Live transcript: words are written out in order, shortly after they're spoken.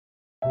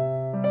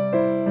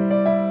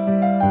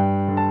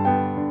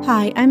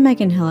Hi, I'm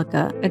Megan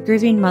Hillica, a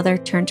grieving mother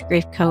turned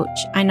grief coach.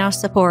 I now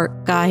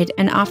support, guide,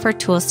 and offer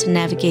tools to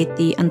navigate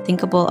the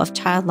unthinkable of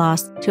child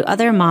loss to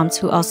other moms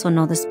who also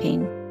know this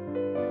pain.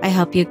 I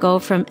help you go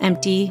from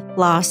empty,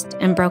 lost,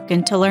 and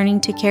broken to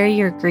learning to carry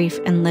your grief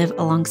and live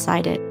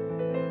alongside it.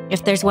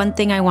 If there's one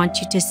thing I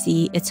want you to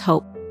see, it's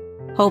hope.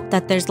 Hope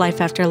that there's life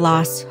after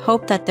loss,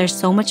 hope that there's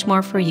so much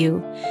more for you,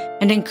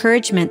 and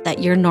encouragement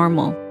that you're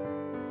normal.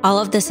 All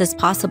of this is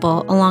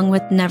possible, along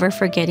with never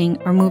forgetting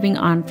or moving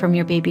on from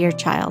your baby or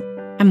child.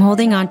 I'm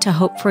holding on to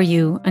hope for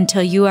you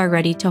until you are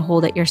ready to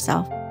hold it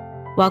yourself.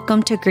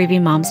 Welcome to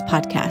Grieving Moms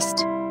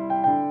Podcast.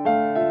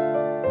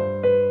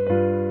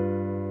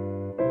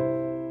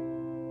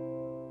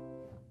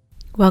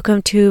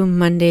 Welcome to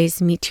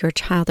Monday's Meet Your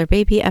Child or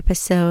Baby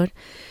episode.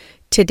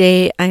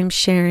 Today I'm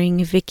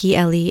sharing Vicky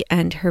Ellie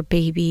and her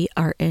baby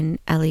Arten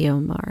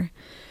Eliomar.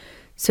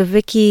 So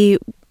Vicky,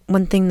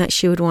 one thing that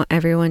she would want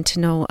everyone to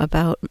know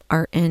about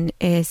Arten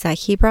is that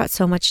he brought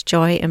so much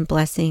joy and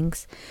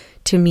blessings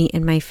to me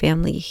and my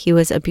family. He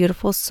was a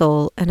beautiful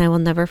soul, and I will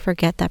never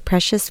forget that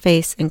precious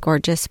face and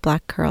gorgeous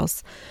black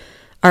curls.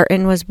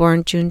 Arten was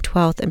born June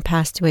 12th and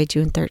passed away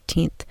June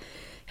 13th.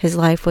 His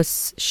life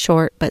was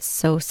short but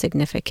so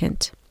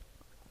significant.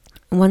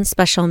 One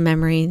special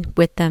memory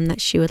with them that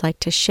she would like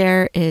to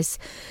share is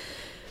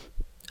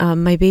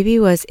my baby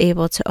was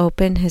able to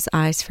open his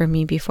eyes for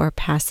me before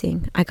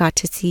passing. I got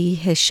to see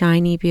his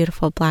shiny,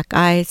 beautiful black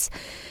eyes,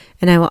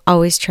 and I will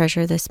always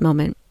treasure this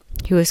moment.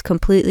 He was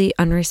completely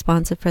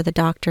unresponsive for the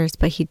doctors,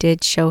 but he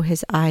did show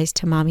his eyes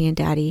to mommy and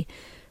daddy.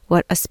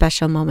 What a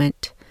special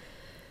moment.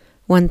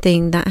 One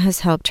thing that has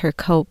helped her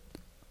cope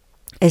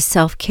is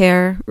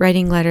self-care,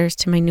 writing letters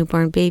to my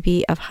newborn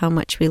baby of how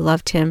much we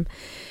loved him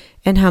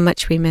and how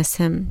much we miss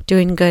him,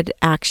 doing good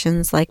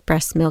actions like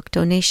breast milk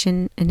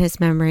donation in his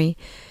memory,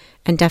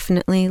 and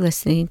definitely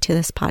listening to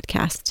this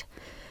podcast.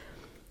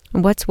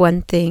 What's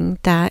one thing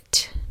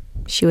that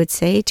she would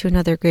say to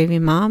another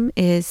grieving mom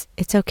is,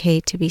 it's okay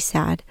to be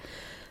sad.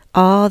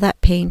 All that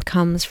pain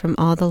comes from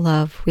all the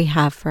love we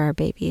have for our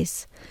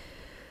babies.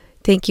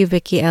 Thank you,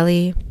 Vicky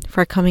Ellie,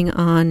 for coming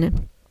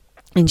on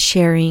and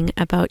sharing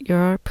about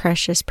your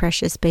precious,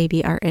 precious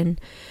baby Arten.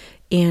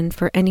 And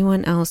for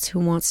anyone else who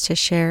wants to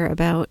share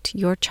about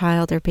your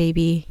child or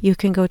baby, you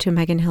can go to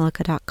meet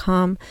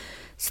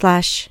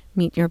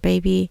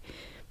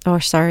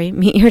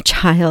your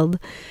child.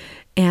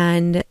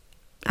 And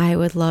I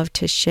would love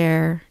to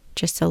share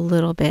just a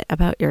little bit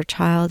about your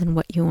child and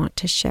what you want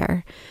to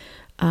share.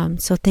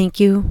 So thank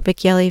you,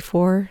 Vicky Ellie,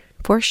 for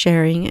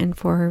sharing and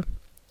for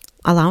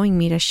allowing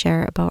me to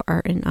share about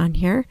Arten on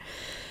here.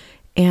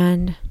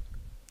 And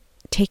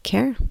take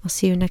care. I'll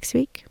see you next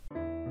week.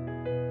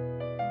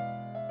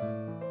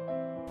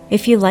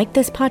 If you like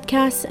this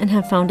podcast and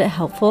have found it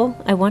helpful,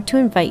 I want to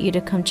invite you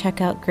to come check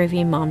out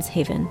Grieving Moms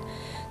Haven.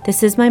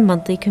 This is my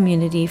monthly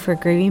community for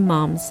grieving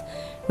moms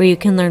where you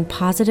can learn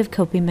positive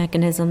coping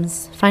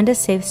mechanisms, find a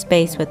safe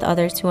space with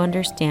others who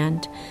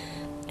understand,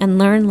 and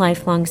learn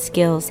lifelong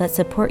skills that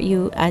support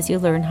you as you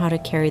learn how to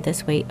carry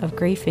this weight of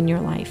grief in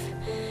your life.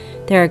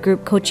 There are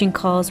group coaching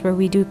calls where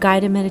we do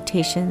guided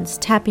meditations,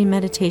 tapping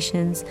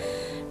meditations,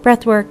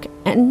 breath work,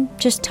 and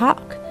just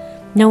talk,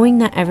 knowing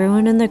that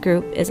everyone in the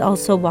group is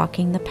also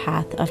walking the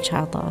path of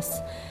child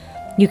loss.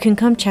 You can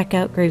come check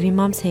out Grieving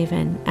Moms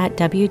Haven at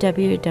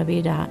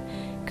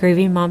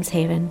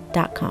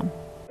www.grievingmomshaven.com.